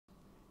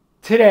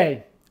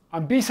Today,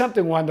 on Be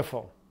Something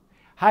Wonderful,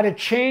 how to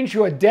change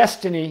your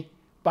destiny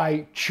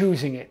by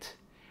choosing it.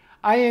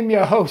 I am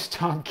your host,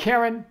 Tom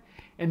Karen,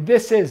 and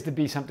this is the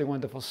Be Something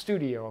Wonderful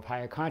studio of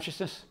higher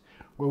consciousness,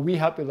 where we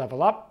help you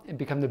level up and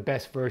become the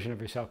best version of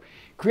yourself.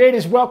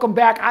 Creators, welcome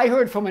back. I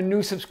heard from a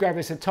new subscriber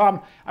who said,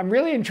 Tom, I'm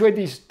really enjoyed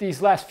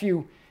these last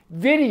few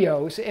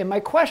videos, and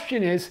my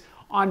question is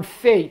on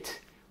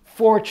fate,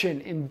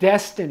 fortune, and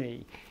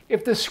destiny.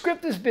 If the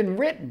script has been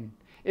written,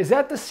 is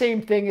that the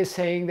same thing as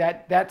saying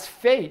that that's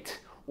fate?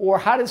 Or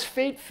how does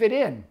fate fit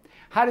in?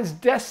 How does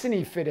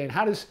destiny fit in?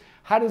 How does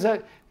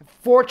a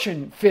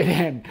fortune fit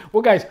in?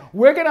 Well, guys,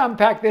 we're going to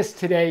unpack this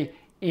today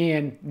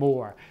and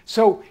more.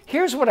 So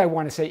here's what I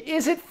want to say.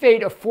 Is it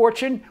fate or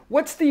fortune?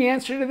 What's the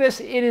answer to this?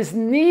 It is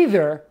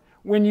neither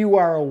when you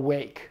are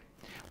awake.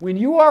 When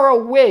you are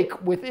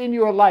awake within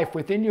your life,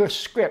 within your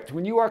script,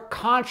 when you are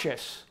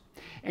conscious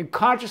and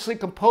consciously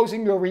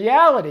composing your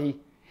reality,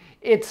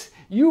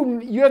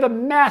 you're the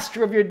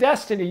master of your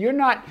destiny. You're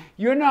not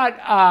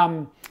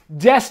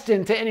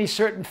destined to any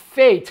certain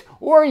fate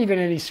or even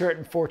any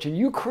certain fortune.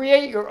 You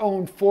create your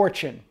own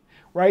fortune,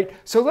 right?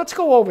 So let's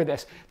go over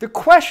this. The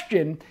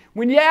question,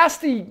 when you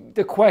ask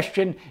the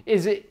question,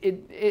 is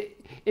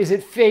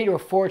it fate or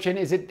fortune?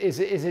 Is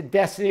it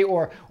destiny,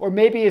 or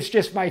maybe it's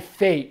just my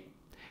fate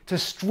to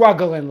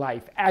struggle in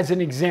life, as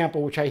an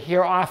example, which I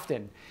hear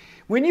often.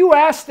 When you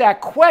ask that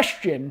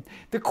question,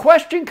 the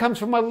question comes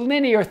from a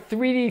linear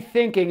 3D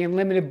thinking and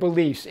limited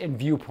beliefs and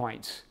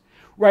viewpoints,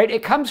 right?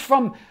 It comes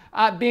from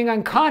being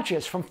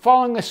unconscious, from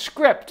following a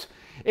script.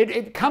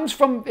 It comes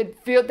from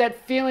that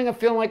feeling of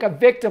feeling like a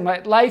victim,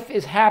 that life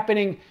is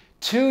happening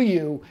to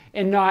you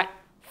and not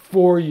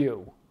for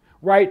you,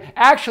 right?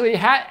 Actually,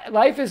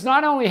 life is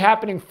not only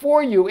happening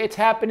for you, it's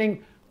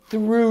happening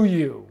through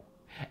you.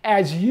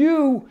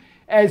 You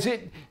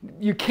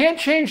can't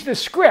change the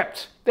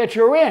script that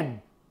you're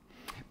in,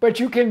 but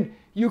you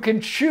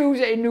can choose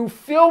a new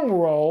film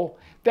role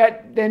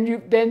that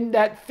then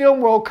that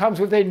film role comes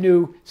with a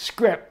new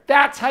script.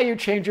 That's how you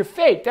change your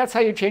fate. That's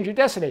how you change your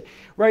destiny,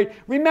 right?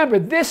 Remember,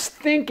 this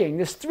thinking,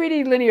 this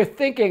 3D linear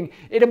thinking,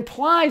 it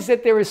implies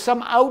that there is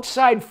some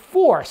outside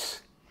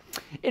force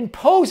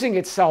imposing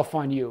itself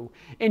on you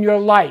in your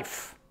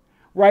life,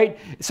 right?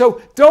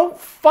 So don't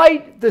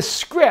fight the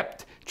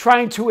script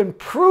trying to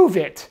improve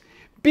it.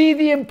 Be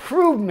the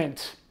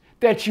improvement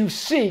that you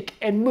seek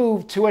and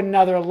move to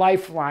another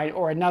lifeline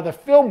or another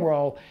film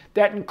role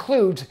that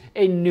includes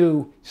a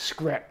new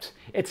script.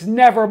 It's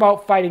never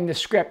about fighting the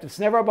script. It's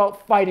never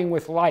about fighting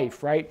with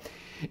life, right?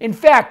 In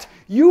fact,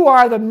 you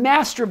are the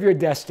master of your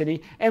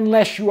destiny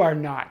unless you are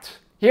not.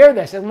 Hear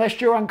this, unless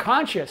you're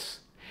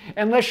unconscious,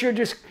 unless you're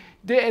just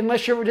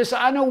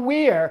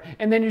unaware,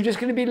 and then you're just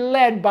going to be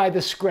led by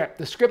the script.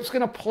 The script's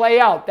going to play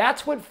out.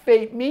 That's what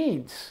fate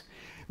means.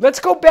 Let's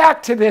go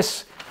back to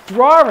this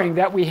drawing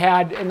that we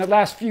had in the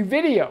last few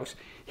videos.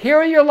 Here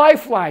are your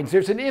lifelines.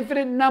 There's an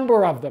infinite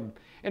number of them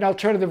in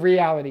alternative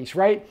realities,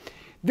 right?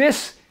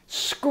 This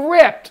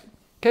script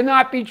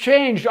cannot be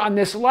changed on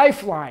this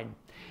lifeline.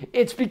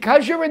 It's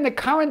because you're in the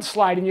current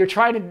slide and you're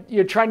trying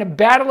to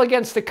battle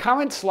against the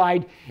current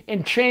slide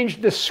and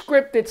change the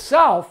script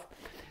itself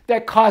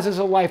that causes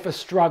a life of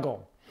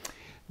struggle.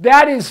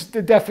 That is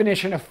the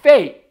definition of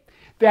fate.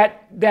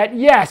 That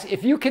yes,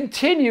 if you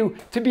continue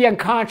to be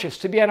unconscious,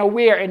 to be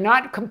unaware, and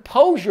not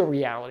compose your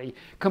reality,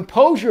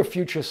 compose your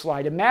future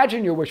slide,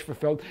 imagine your wish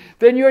fulfilled,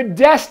 then you're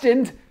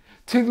destined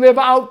to live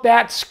out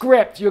that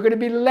script. You're going to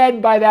be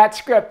led by that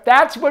script.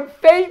 That's what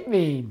fate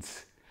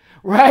means,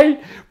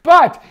 right?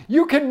 But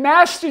you can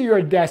master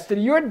your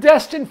destiny. You're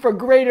destined for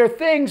greater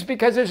things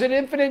because there's an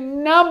infinite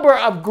number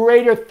of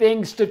greater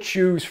things to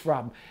choose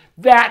from.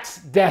 That's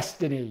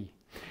destiny.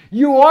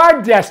 You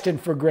are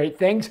destined for great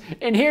things,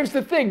 and here's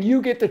the thing,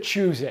 you get to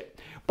choose it.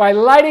 By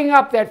lighting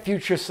up that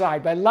future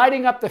side, by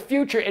lighting up the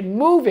future and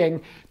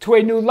moving to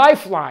a new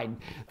lifeline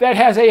that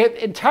has an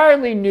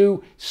entirely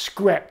new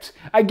script.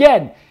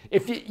 Again,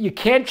 if you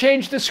can't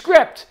change the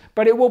script,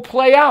 but it will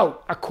play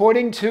out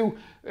according to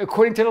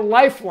the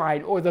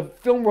lifeline or the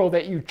film role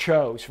that you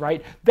chose,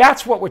 right?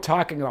 That's what we're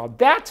talking about.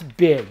 That's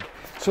big.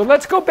 So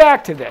let's go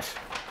back to this.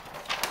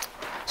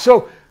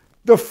 So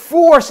the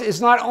force is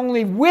not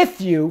only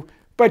with you,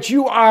 but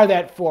you are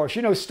that force.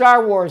 You know,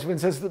 Star Wars, when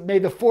it says, may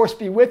the force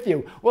be with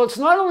you. Well, it's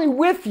not only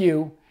with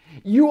you,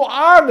 you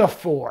are the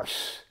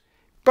force.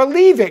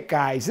 Believe it,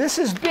 guys. This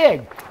is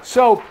big.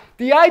 So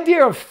the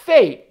idea of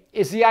fate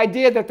is the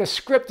idea that the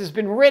script has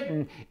been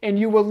written and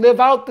you will live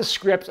out the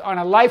script on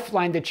a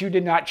lifeline that you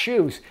did not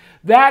choose.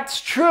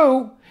 That's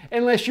true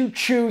unless you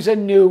choose a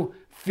new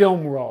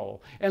film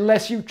role,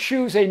 unless you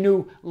choose a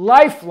new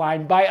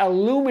lifeline by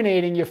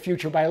illuminating your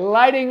future, by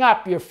lighting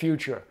up your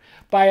future,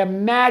 by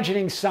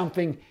imagining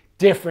something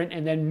different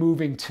and then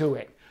moving to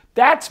it.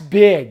 That's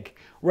big,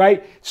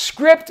 right?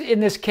 Script in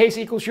this case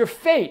equals your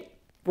fate,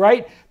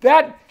 right?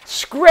 That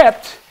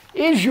script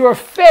is your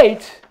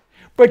fate,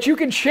 but you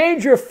can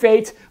change your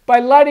fate by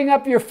lighting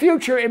up your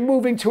future and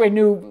moving to a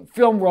new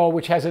film role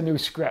which has a new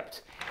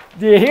script.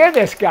 Do you hear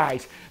this,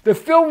 guys? The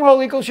film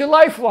role equals your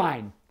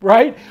lifeline,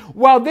 right?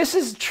 While this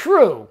is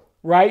true,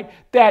 right?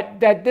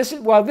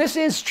 This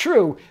is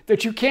true,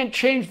 that you can't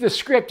change the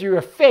script or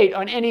your fate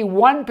on any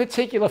one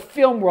particular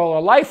film role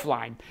or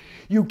lifeline.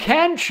 You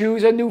can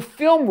choose a new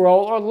film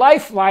role or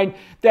lifeline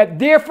that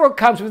therefore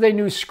comes with a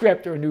new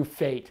script or a new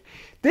fate.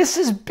 This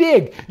is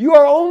big. You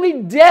are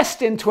only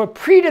destined to a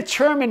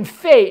predetermined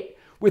fate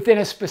within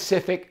a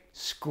specific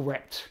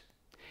script.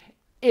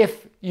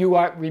 If you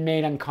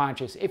remain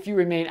unconscious, if you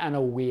remain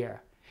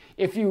unaware,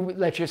 if you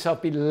let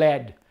yourself be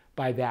led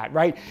by that,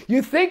 right?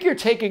 You think you're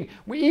taking,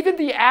 even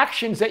the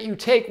actions that you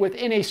take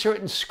within a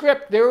certain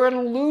script, they're an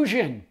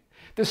illusion.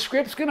 The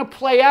script's going to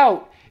play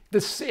out.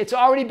 It's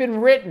already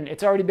been written.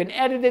 It's already been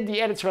edited.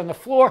 The edits are on the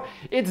floor.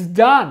 It's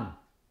done,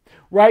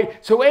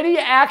 right? So any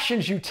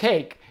actions you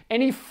take,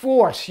 any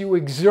force you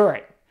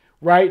exert,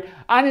 right?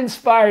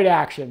 Uninspired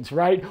actions,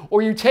 right?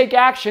 Or you take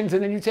actions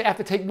and then you have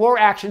to take more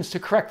actions to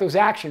correct those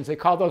actions. They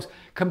call those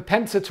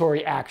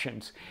compensatory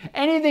actions.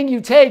 Anything you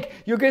take,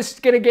 you're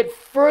just going to get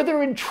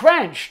further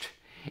entrenched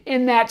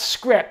in that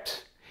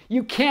script.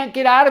 You can't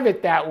get out of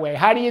it that way.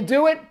 How do you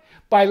do it?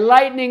 By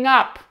lightening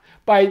up.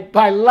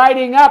 By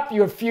lighting up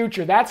your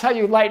future. That's how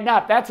you lighten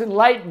up. That's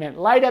enlightenment.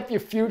 Light up your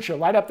future.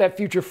 Light up that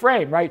future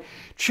frame, right?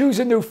 Choose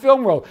a new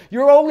film role.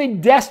 You're only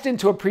destined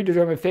to a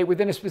predetermined fate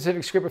within a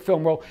specific script or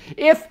film role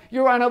if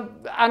you're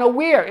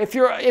unaware, if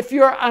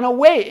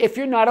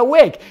you're not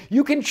awake.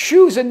 You can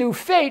choose a new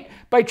fate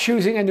by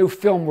choosing a new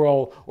film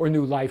role or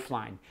new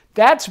lifeline.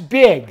 That's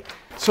big.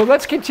 So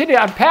let's continue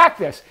to unpack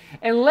this.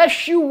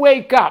 Unless you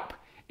wake up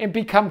and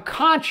become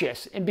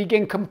conscious and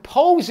begin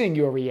composing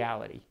your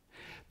reality,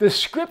 the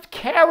script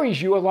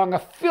carries you along a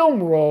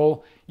film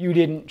role you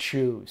didn't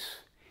choose.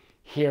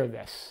 Hear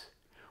this,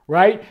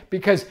 right?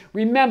 Because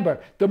remember,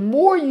 the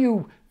more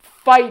you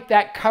fight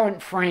that current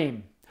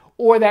frame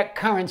or that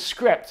current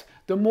script,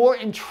 the more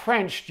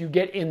entrenched you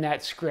get in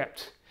that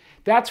script.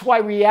 That's why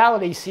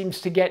reality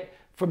seems to get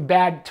from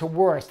bad to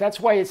worse. That's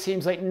why it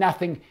seems like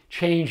nothing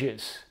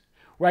changes,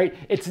 right?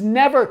 It's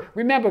never,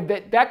 remember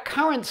that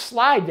current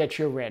slide that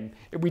you're in,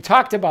 we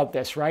talked about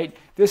this, right?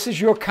 This is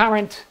your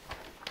current.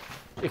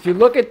 If you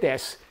look at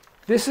this,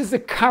 this is the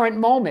current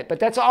moment, but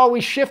that's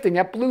always shifting.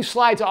 That blue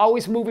slide's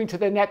always moving to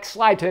the next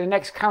slide, to the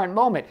next current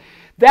moment.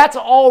 That's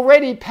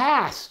already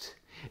past.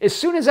 As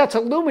soon as that's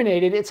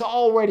illuminated, it's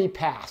already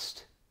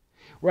past,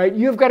 right?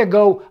 You've got to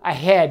go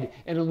ahead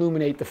and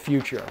illuminate the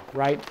future,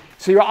 right?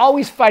 So you're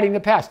always fighting the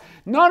past.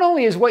 Not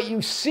only is what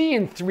you see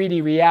in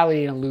 3D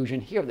reality an illusion,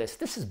 hear this,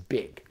 this is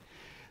big.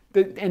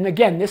 And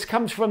again, this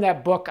comes from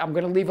that book. I'm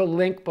going to leave a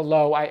link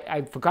below.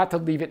 I forgot to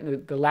leave it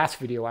in the last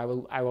video. I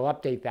will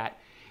update that.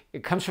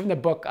 It comes from the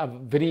book of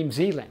Vadim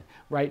Zeland,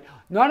 right?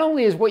 Not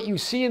only is what you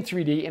see in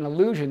 3D an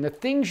illusion, the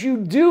things you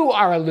do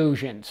are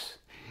illusions.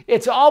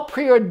 It's all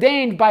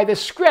preordained by the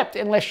script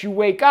unless you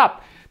wake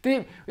up.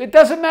 It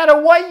doesn't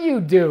matter what you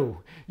do.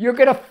 You're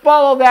going to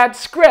follow that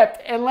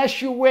script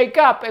unless you wake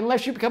up,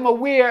 unless you become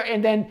aware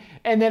and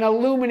then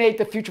illuminate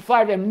the future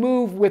flight and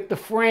move with the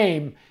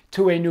frame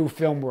to a new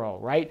film role,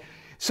 right?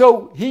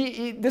 So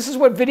this is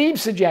what Vadim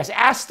suggests.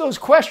 Ask those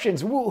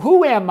questions.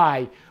 Who am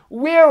I?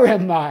 Where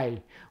am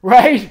I?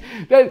 Right?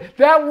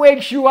 That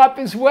wakes you up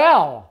as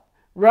well,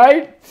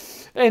 right?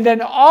 And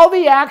then all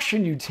the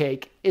action you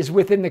take is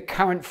within the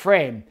current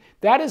frame.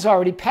 That is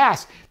already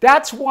past.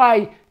 That's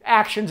why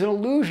action's an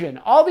illusion.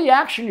 All the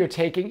action you're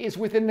taking is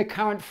within the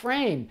current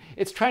frame.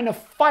 It's trying to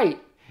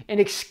fight and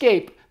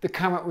escape the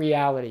current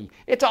reality.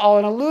 It's all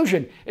an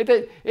illusion.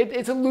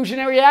 It's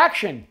illusionary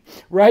action,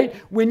 right?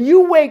 When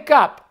you wake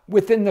up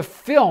within the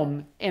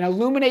film and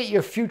illuminate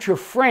your future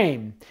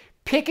frame,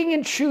 picking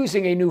and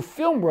choosing a new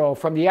film role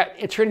from the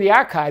Eternity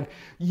Archive,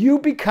 you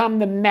become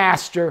the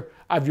master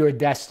of your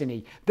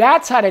destiny.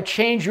 That's how to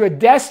change your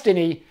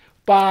destiny,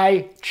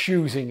 by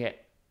choosing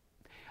it.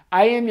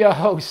 I am your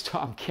host,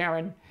 Tom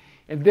Karen,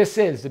 and this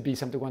is the Be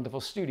Something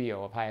Wonderful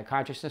studio of higher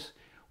consciousness,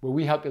 where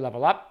we help you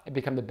level up and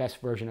become the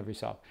best version of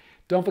yourself.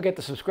 Don't forget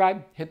to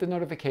subscribe, hit the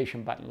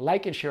notification button,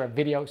 like and share our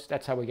videos.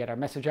 That's how we get our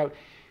message out.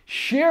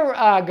 Share,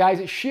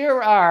 guys,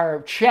 share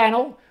our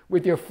channel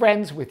with your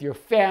friends, with your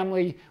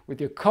family, with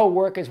your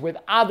co-workers, with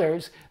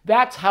others.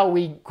 That's how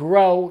we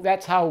grow.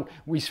 That's how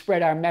we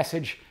spread our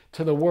message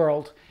to the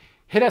world.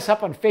 Hit us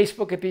up on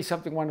Facebook at Be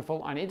Something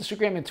Wonderful, on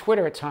Instagram and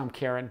Twitter at Tom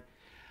Karen,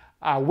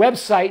 our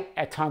website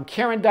at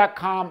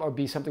tomkaren.com or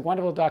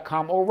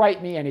besomethingwonderful.com, or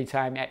write me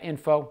anytime at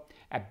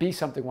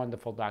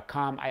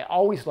info@besomethingwonderful.com. I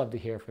always love to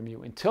hear from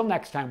you. Until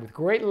next time, with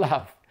great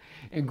love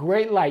and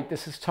great light,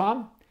 this is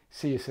Tom.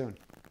 See you soon.